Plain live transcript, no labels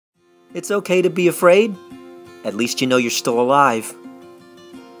It's okay to be afraid. At least you know you're still alive.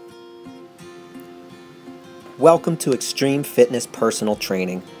 Welcome to Extreme Fitness Personal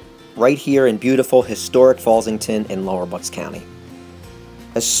Training, right here in beautiful historic Fallsington in Lower Bucks County.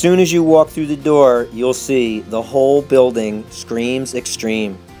 As soon as you walk through the door, you'll see the whole building screams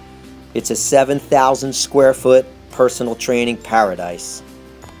extreme. It's a 7,000 square foot personal training paradise.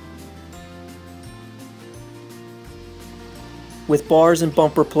 With bars and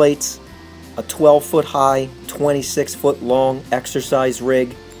bumper plates, a 12-foot high, 26-foot long exercise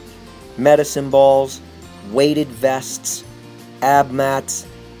rig, medicine balls, weighted vests, ab mats,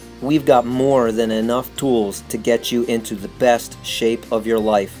 we've got more than enough tools to get you into the best shape of your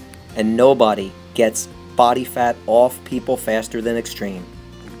life, and nobody gets body fat off people faster than Extreme.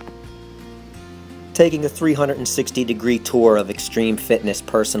 Taking a 360-degree tour of Extreme Fitness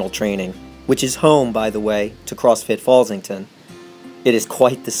Personal Training, which is home, by the way, to CrossFit Fallsington, it is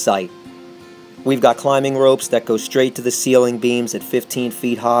quite the sight. We've got climbing ropes that go straight to the ceiling beams at 15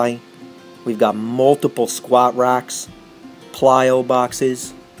 feet high. We've got multiple squat racks, plyo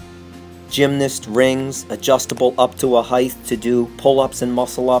boxes, gymnast rings adjustable up to a height to do pull-ups and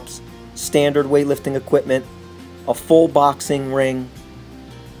muscle-ups, standard weightlifting equipment, a full boxing ring,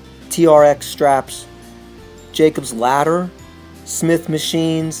 TRX straps, Jacob's ladder, Smith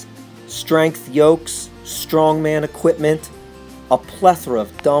machines, strength yokes, strongman equipment, a plethora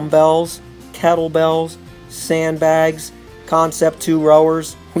of dumbbells, kettlebells, sandbags, Concept 2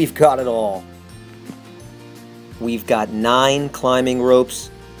 rowers. We've got it all. We've got 9 climbing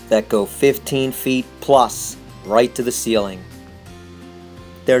ropes that go 15 feet plus right to the ceiling.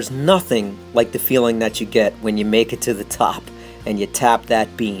 There's nothing like the feeling that you get when you make it to the top and you tap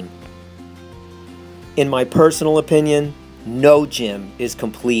that beam. In my personal opinion, no gym is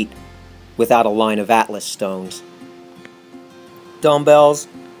complete without a line of Atlas stones. Dumbbells,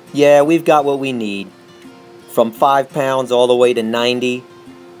 yeah, we've got what we need. From 5 pounds all the way to 90.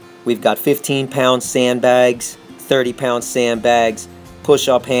 We've got 15-pound sandbags, 30-pound sandbags,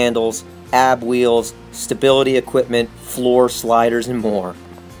 push-up handles, ab wheels, stability equipment, floor sliders, and more.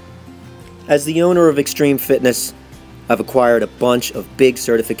 As the owner of Extreme Fitness, I've acquired a bunch of big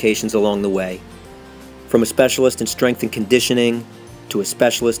certifications along the way. From a specialist in strength and conditioning to a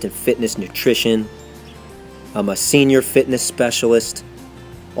specialist in fitness nutrition. I'm a senior fitness specialist,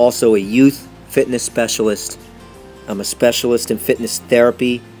 also a youth fitness specialist. I'm a specialist in fitness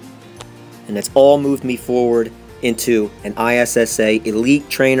therapy, and that's all moved me forward into an ISSA elite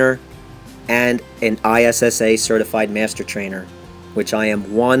trainer and an ISSA certified master trainer, which I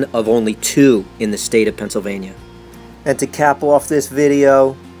am one of only 2 in the state of Pennsylvania. And to cap off this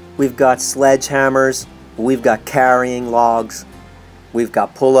video, we've got sledgehammers, we've got carrying logs, we've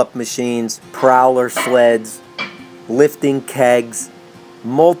got pull-up machines, prowler sleds, lifting kegs,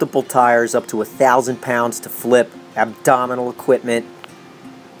 multiple tires up to 1,000 pounds to flip, abdominal equipment,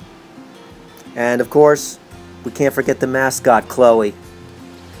 and of course, we can't forget the mascot, Chloe.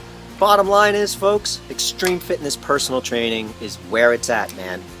 Bottom line is, folks, Extreme Fitness Personal Training is where it's at,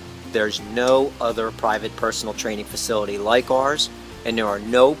 man. There's no other private personal training facility like ours, and there are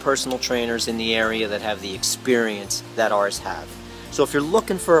no personal trainers in the area that have the experience that ours have. So if you're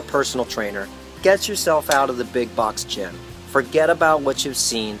looking for a personal trainer, get yourself out of the big box gym. Forget about what you've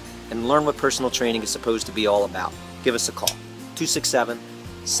seen and learn what personal training is supposed to be all about. Give us a call,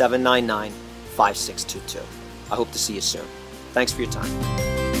 267-799-5622. I hope to see you soon. Thanks for your time.